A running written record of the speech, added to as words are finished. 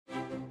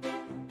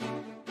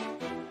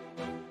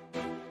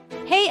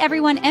Hey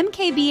everyone,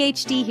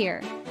 MKBHD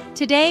here.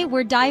 Today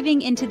we're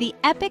diving into the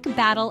epic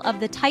battle of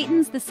the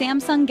titans, the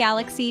Samsung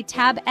Galaxy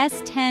Tab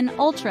S10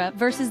 Ultra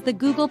versus the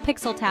Google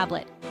Pixel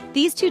tablet.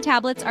 These two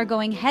tablets are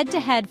going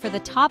head-to-head for the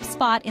top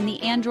spot in the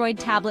Android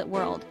tablet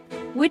world.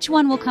 Which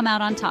one will come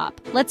out on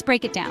top? Let's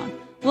break it down.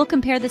 We'll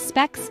compare the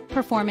specs,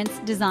 performance,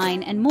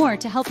 design, and more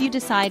to help you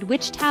decide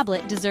which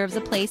tablet deserves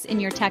a place in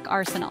your tech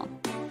arsenal.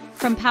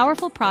 From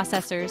powerful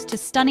processors to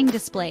stunning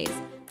displays,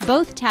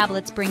 both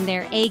tablets bring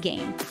their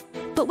A-game.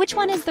 But which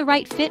one is the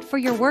right fit for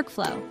your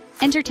workflow,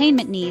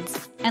 entertainment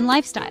needs, and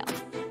lifestyle?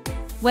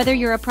 Whether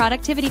you're a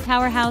productivity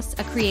powerhouse,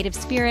 a creative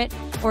spirit,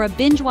 or a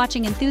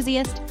binge-watching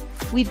enthusiast,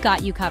 we've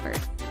got you covered.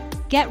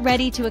 Get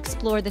ready to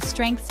explore the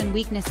strengths and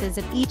weaknesses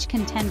of each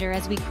contender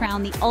as we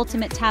crown the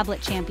ultimate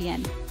tablet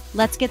champion.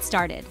 Let's get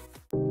started.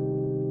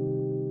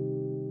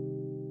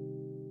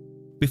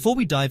 Before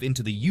we dive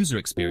into the user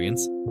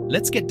experience,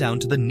 let's get down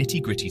to the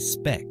nitty-gritty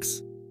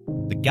specs.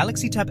 The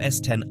Galaxy Tab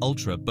S10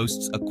 Ultra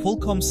boasts a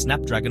Qualcomm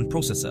Snapdragon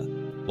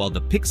processor, while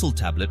the Pixel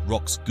tablet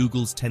rocks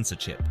Google's Tensor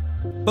chip.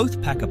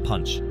 Both pack a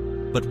punch,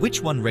 but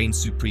which one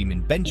reigns supreme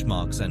in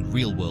benchmarks and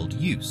real-world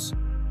use?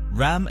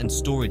 RAM and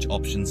storage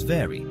options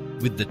vary,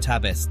 with the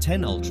Tab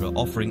S10 Ultra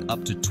offering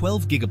up to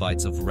 12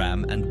 GB of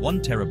RAM and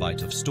 1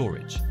 TB of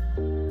storage.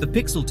 The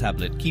Pixel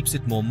tablet keeps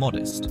it more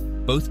modest.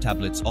 Both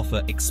tablets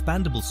offer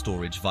expandable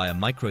storage via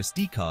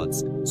microSD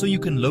cards, so you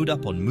can load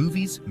up on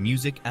movies,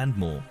 music, and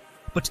more.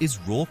 But is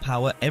raw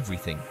power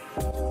everything?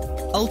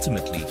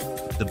 Ultimately,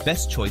 the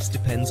best choice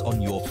depends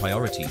on your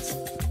priorities.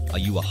 Are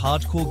you a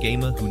hardcore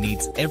gamer who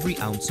needs every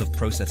ounce of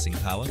processing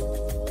power?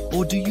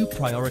 Or do you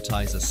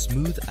prioritize a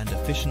smooth and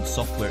efficient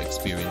software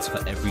experience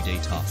for everyday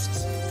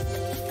tasks?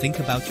 Think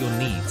about your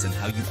needs and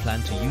how you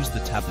plan to use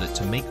the tablet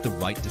to make the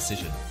right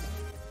decision.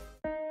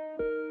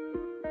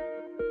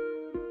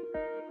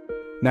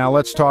 Now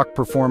let's talk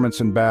performance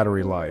and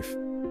battery life.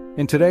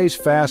 In today's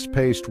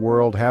fast-paced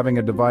world, having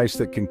a device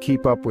that can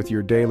keep up with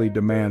your daily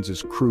demands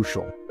is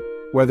crucial.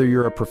 Whether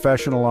you're a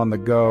professional on the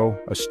go,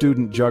 a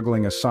student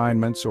juggling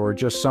assignments, or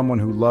just someone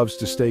who loves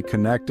to stay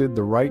connected,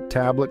 the right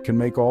tablet can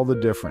make all the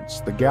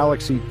difference. The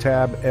Galaxy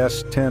Tab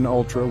S10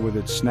 Ultra, with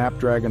its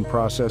Snapdragon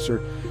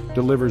processor,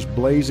 delivers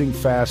blazing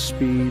fast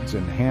speeds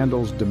and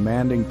handles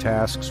demanding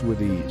tasks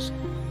with ease.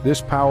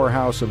 This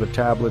powerhouse of a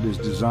tablet is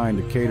designed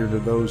to cater to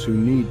those who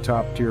need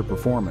top-tier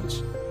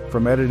performance.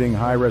 From editing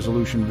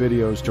high-resolution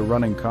videos to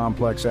running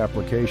complex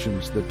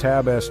applications, the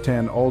Tab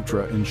S10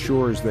 Ultra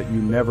ensures that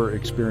you never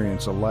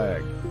experience a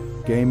lag.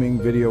 Gaming,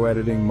 video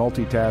editing,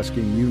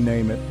 multitasking, you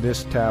name it,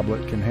 this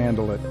tablet can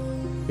handle it.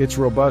 Its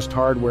robust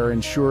hardware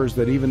ensures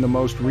that even the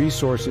most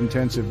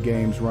resource-intensive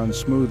games run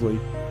smoothly,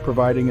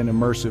 providing an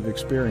immersive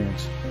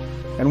experience.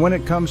 And when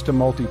it comes to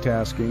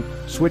multitasking,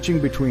 switching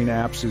between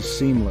apps is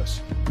seamless,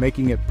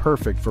 making it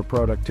perfect for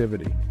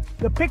productivity.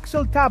 The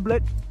Pixel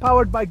tablet,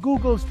 powered by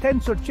Google's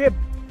Tensor chip,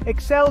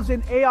 excels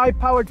in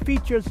AI-powered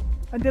features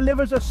and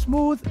delivers a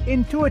smooth,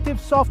 intuitive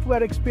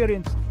software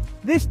experience.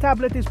 This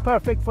tablet is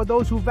perfect for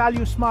those who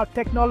value smart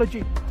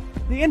technology.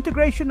 The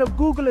integration of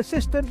Google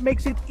Assistant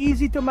makes it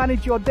easy to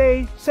manage your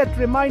day, set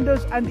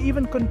reminders, and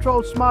even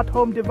control smart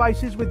home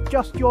devices with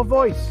just your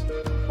voice.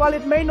 While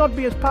it may not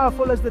be as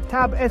powerful as the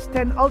Tab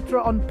S10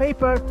 Ultra on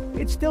paper,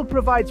 it still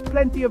provides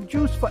plenty of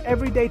juice for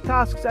everyday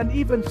tasks and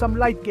even some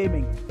light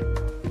gaming.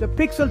 The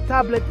Pixel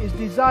tablet is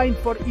designed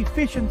for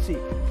efficiency,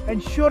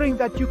 ensuring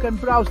that you can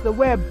browse the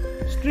web,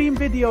 stream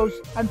videos,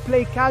 and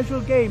play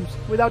casual games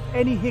without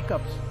any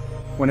hiccups.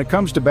 When it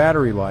comes to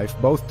battery life,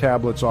 both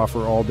tablets offer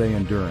all-day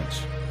endurance.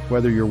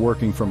 Whether you're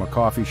working from a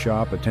coffee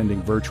shop,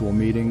 attending virtual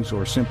meetings,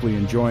 or simply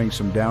enjoying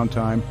some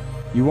downtime,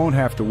 you won't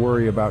have to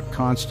worry about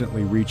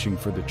constantly reaching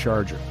for the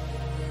charger.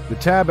 The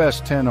Tab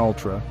S10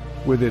 Ultra,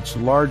 with its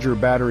larger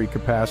battery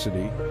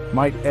capacity,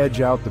 might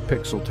edge out the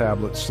Pixel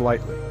tablet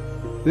slightly.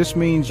 This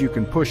means you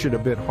can push it a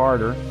bit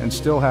harder and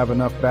still have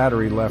enough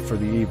battery left for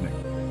the evening.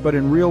 But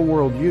in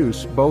real-world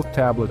use, both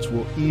tablets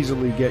will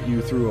easily get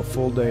you through a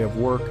full day of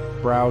work,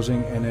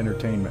 browsing, and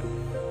entertainment.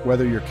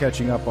 Whether you're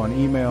catching up on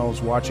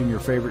emails, watching your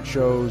favorite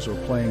shows, or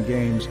playing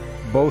games,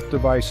 both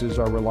devices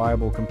are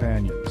reliable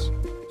companions.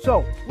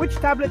 So, which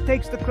tablet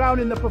takes the crown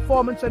in the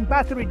performance and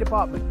battery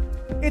department?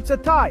 It's a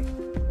tie.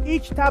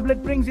 Each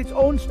tablet brings its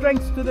own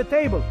strengths to the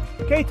table,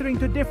 catering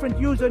to different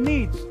user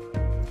needs.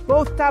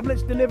 Both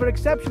tablets deliver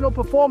exceptional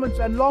performance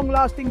and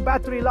long-lasting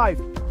battery life,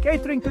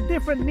 catering to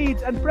different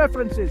needs and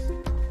preferences.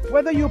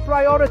 Whether you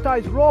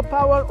prioritize raw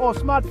power or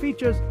smart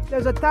features,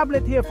 there's a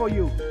tablet here for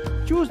you.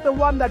 Choose the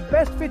one that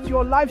best fits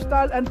your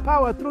lifestyle and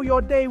power through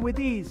your day with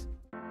ease.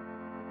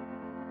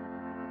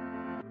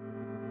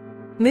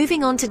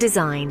 Moving on to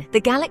design, the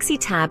Galaxy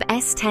Tab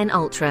S10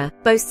 Ultra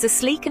boasts a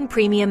sleek and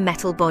premium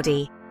metal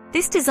body.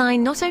 This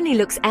design not only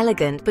looks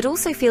elegant but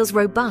also feels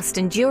robust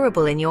and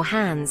durable in your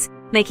hands,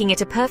 making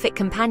it a perfect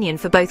companion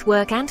for both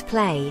work and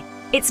play.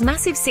 Its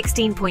massive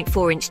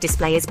 16.4-inch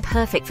display is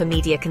perfect for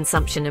media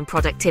consumption and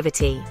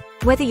productivity.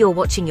 Whether you're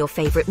watching your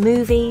favorite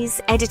movies,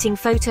 editing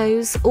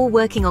photos, or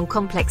working on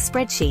complex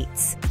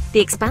spreadsheets, the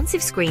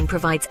expansive screen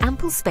provides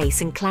ample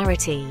space and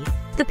clarity.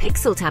 The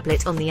Pixel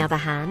tablet, on the other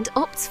hand,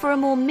 opts for a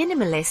more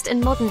minimalist and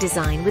modern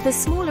design with a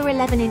smaller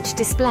 11-inch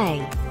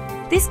display.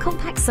 This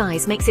compact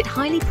size makes it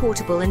highly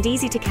portable and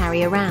easy to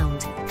carry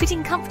around,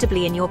 fitting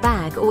comfortably in your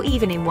bag or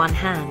even in one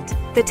hand.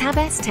 The Tab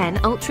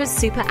S10 Ultra's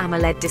Super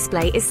AMOLED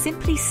display is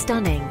simply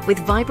stunning, with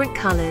vibrant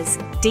colors,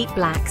 deep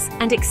blacks,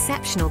 and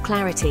exceptional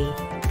clarity.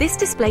 This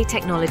display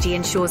technology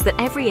ensures that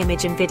every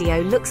image and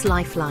video looks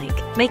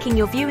lifelike, making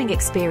your viewing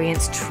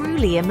experience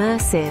truly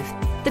immersive.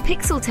 The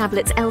Pixel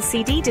tablet's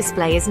LCD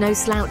display is no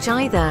slouch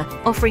either,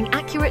 offering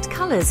accurate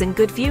colors and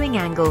good viewing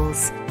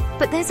angles.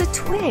 But there's a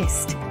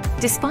twist.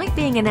 Despite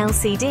being an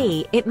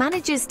LCD, it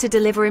manages to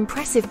deliver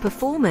impressive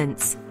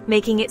performance,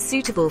 making it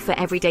suitable for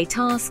everyday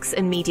tasks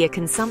and media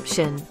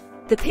consumption.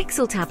 The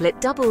Pixel tablet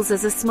doubles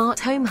as a smart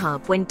home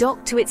hub when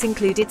docked to its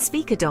included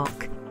speaker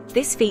dock.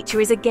 This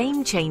feature is a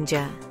game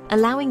changer,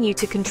 allowing you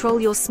to control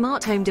your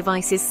smart home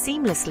devices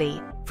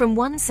seamlessly from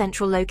one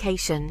central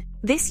location.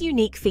 This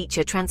unique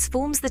feature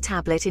transforms the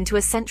tablet into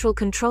a central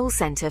control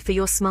center for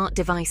your smart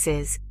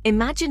devices.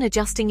 Imagine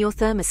adjusting your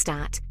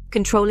thermostat,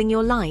 controlling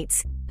your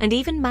lights, and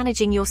even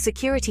managing your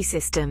security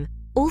system,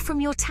 all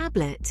from your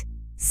tablet.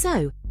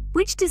 So,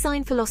 which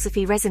design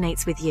philosophy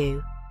resonates with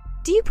you?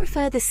 Do you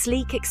prefer the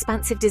sleek,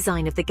 expansive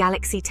design of the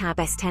Galaxy Tab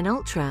S10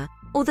 Ultra,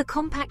 or the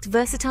compact,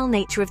 versatile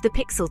nature of the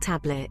Pixel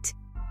tablet?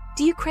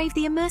 Do you crave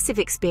the immersive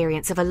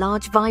experience of a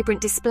large,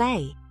 vibrant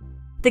display?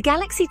 The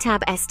Galaxy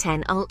Tab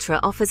S10 Ultra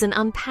offers an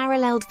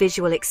unparalleled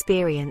visual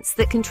experience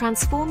that can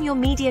transform your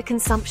media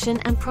consumption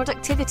and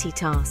productivity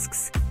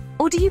tasks.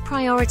 Or do you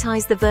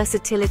prioritize the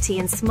versatility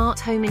and smart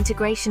home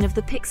integration of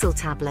the Pixel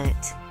tablet?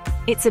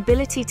 Its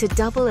ability to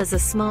double as a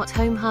smart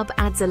home hub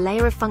adds a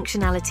layer of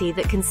functionality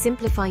that can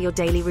simplify your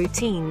daily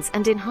routines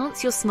and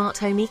enhance your smart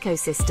home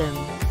ecosystem.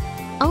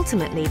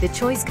 Ultimately, the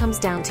choice comes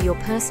down to your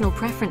personal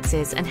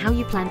preferences and how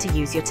you plan to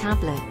use your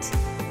tablet.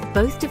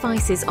 Both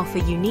devices offer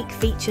unique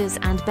features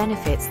and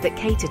benefits that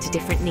cater to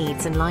different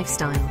needs and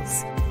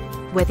lifestyles.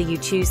 Whether you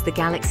choose the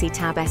Galaxy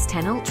Tab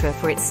S10 Ultra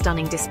for its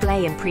stunning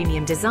display and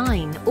premium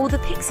design, or the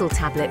Pixel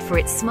tablet for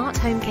its smart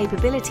home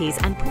capabilities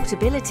and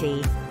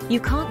portability, you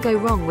can't go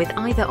wrong with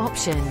either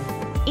option.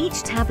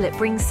 Each tablet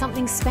brings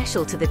something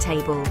special to the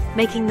table,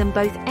 making them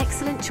both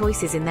excellent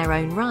choices in their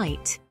own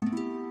right.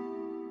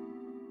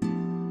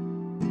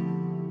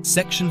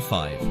 Section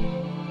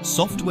 5.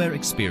 Software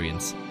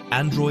Experience,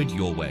 Android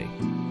Your Way.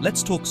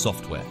 Let's talk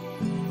software.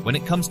 When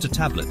it comes to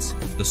tablets,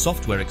 the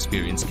software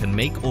experience can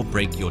make or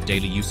break your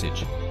daily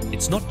usage.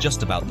 It's not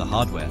just about the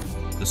hardware.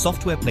 The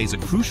software plays a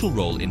crucial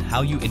role in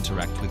how you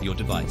interact with your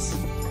device.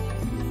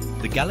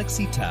 The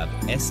Galaxy Tab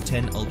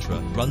S10 Ultra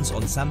runs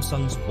on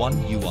Samsung's One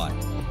UI,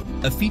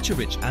 a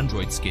feature-rich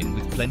Android skin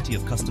with plenty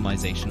of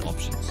customization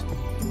options.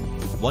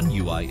 One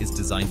UI is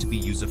designed to be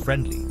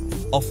user-friendly,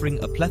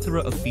 offering a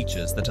plethora of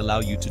features that allow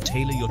you to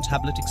tailor your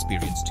tablet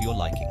experience to your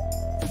liking.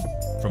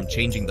 From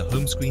changing the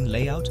home screen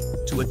layout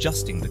to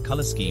adjusting the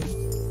color scheme,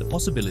 the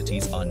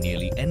possibilities are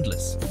nearly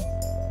endless.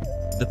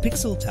 The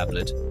Pixel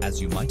tablet, as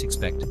you might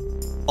expect,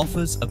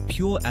 offers a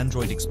pure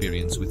Android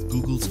experience with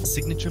Google's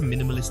signature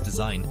minimalist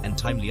design and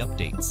timely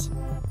updates.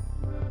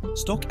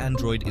 Stock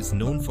Android is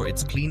known for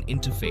its clean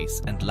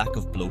interface and lack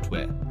of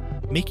bloatware,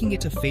 making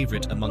it a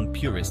favorite among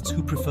purists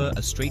who prefer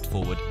a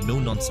straightforward,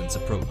 no-nonsense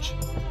approach.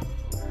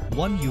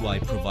 One UI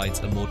provides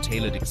a more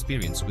tailored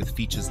experience with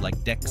features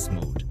like DeX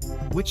mode,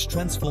 which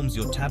transforms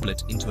your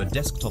tablet into a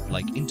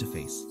desktop-like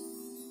interface.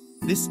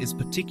 This is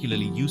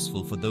particularly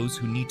useful for those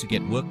who need to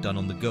get work done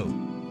on the go,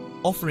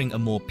 offering a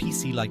more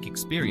PC-like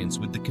experience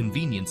with the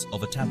convenience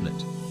of a tablet.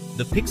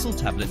 The Pixel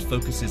tablet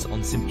focuses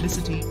on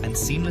simplicity and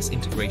seamless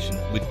integration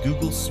with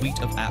Google's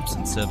suite of apps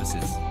and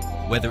services.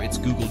 Whether it's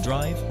Google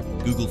Drive,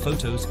 Google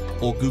Photos,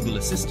 or Google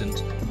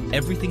Assistant,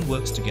 everything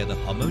works together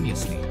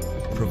harmoniously,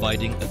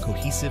 providing a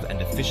cohesive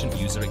and efficient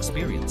user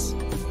experience.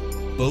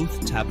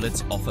 Both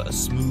tablets offer a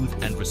smooth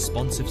and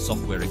responsive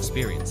software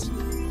experience,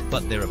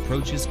 but their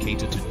approaches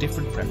cater to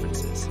different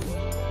preferences.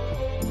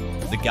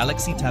 The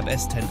Galaxy Tab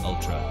S10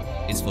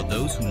 Ultra is for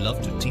those who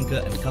love to tinker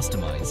and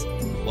customize,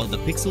 while the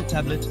Pixel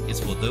tablet is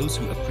for those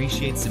who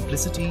appreciate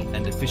simplicity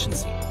and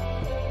efficiency.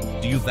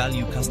 Do you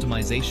value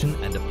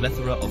customization and a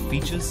plethora of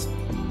features?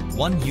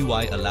 One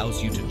UI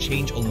allows you to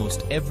change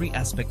almost every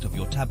aspect of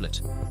your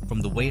tablet, from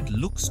the way it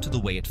looks to the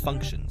way it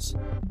functions.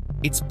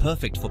 It's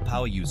perfect for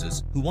power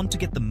users who want to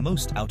get the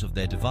most out of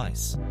their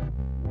device.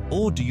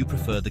 Or do you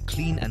prefer the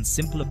clean and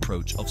simple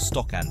approach of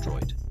stock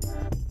Android?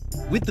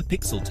 With the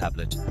Pixel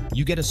tablet,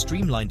 you get a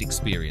streamlined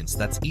experience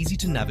that's easy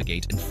to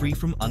navigate and free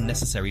from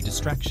unnecessary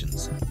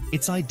distractions.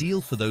 It's ideal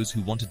for those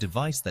who want a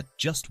device that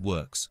just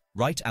works,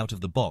 right out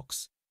of the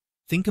box.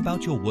 Think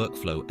about your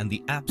workflow and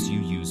the apps you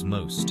use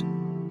most.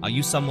 Are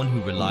you someone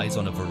who relies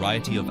on a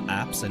variety of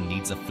apps and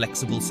needs a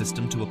flexible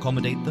system to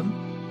accommodate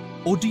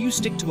them? Or do you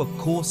stick to a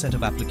core set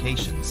of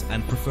applications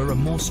and prefer a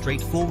more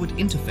straightforward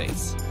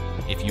interface?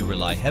 If you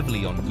rely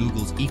heavily on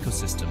Google's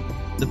ecosystem,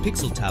 the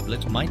Pixel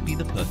tablet might be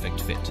the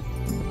perfect fit.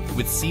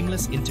 With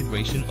seamless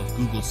integration of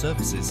Google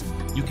services,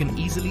 you can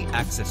easily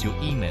access your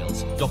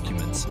emails,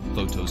 documents,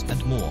 photos,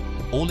 and more,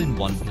 all in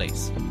one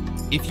place.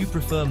 If you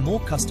prefer more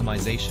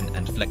customization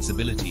and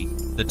flexibility,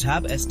 the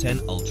Tab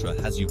S10 Ultra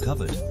has you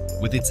covered.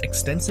 With its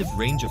extensive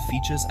range of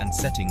features and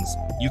settings,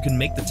 you can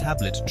make the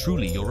tablet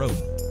truly your own,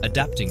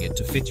 adapting it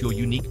to fit your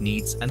unique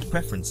needs and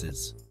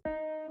preferences.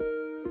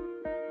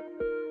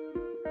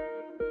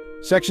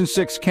 Section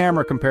 6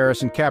 Camera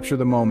Comparison. Capture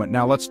the moment.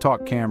 Now let's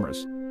talk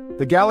cameras.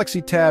 The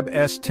Galaxy Tab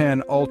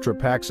S10 Ultra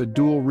packs a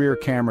dual rear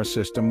camera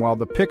system, while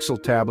the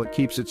Pixel tablet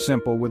keeps it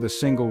simple with a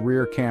single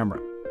rear camera.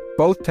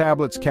 Both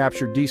tablets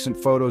capture decent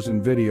photos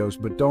and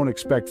videos, but don't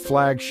expect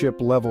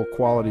flagship-level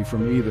quality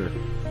from either.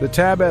 The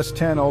Tab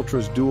S10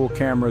 Ultra's dual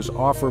cameras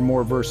offer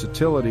more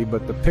versatility,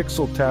 but the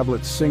Pixel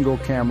tablet's single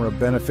camera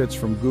benefits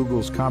from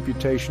Google's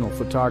computational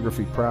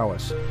photography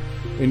prowess.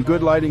 In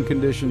good lighting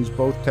conditions,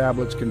 both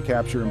tablets can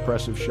capture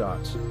impressive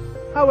shots.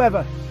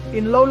 However,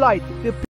 in low light, the